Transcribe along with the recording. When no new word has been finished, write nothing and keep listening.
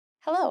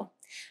Hello,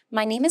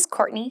 my name is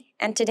Courtney,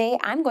 and today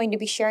I'm going to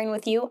be sharing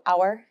with you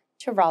our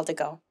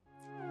Teroldego.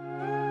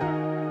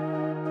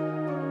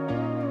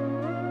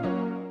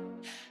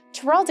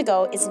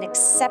 Teroldego is an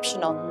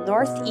exceptional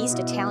Northeast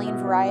Italian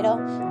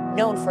varietal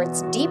known for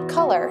its deep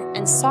color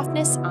and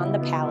softness on the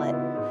palate.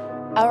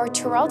 Our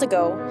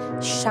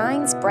Teroldego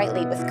shines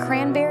brightly with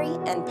cranberry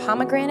and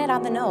pomegranate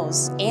on the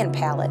nose and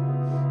palate.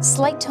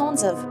 Slight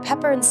tones of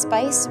pepper and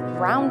spice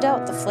round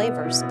out the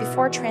flavors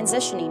before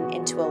transitioning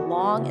into a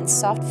long and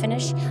soft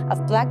finish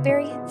of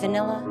blackberry,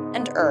 vanilla,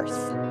 and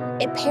earth.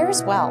 It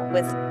pairs well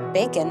with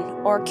bacon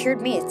or cured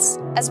meats,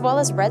 as well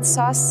as red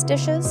sauce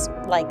dishes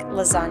like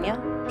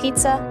lasagna,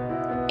 pizza,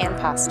 and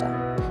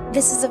pasta.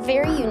 This is a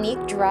very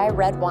unique dry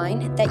red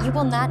wine that you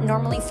will not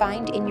normally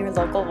find in your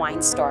local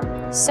wine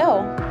store.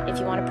 So, if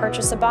you want to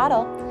purchase a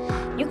bottle,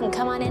 you can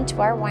come on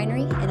into our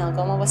winery in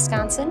Algoma,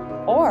 Wisconsin,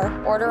 or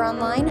order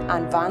online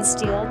on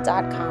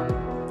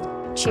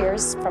vonstiehl.com.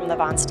 Cheers from the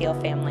Von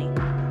Stiehl family.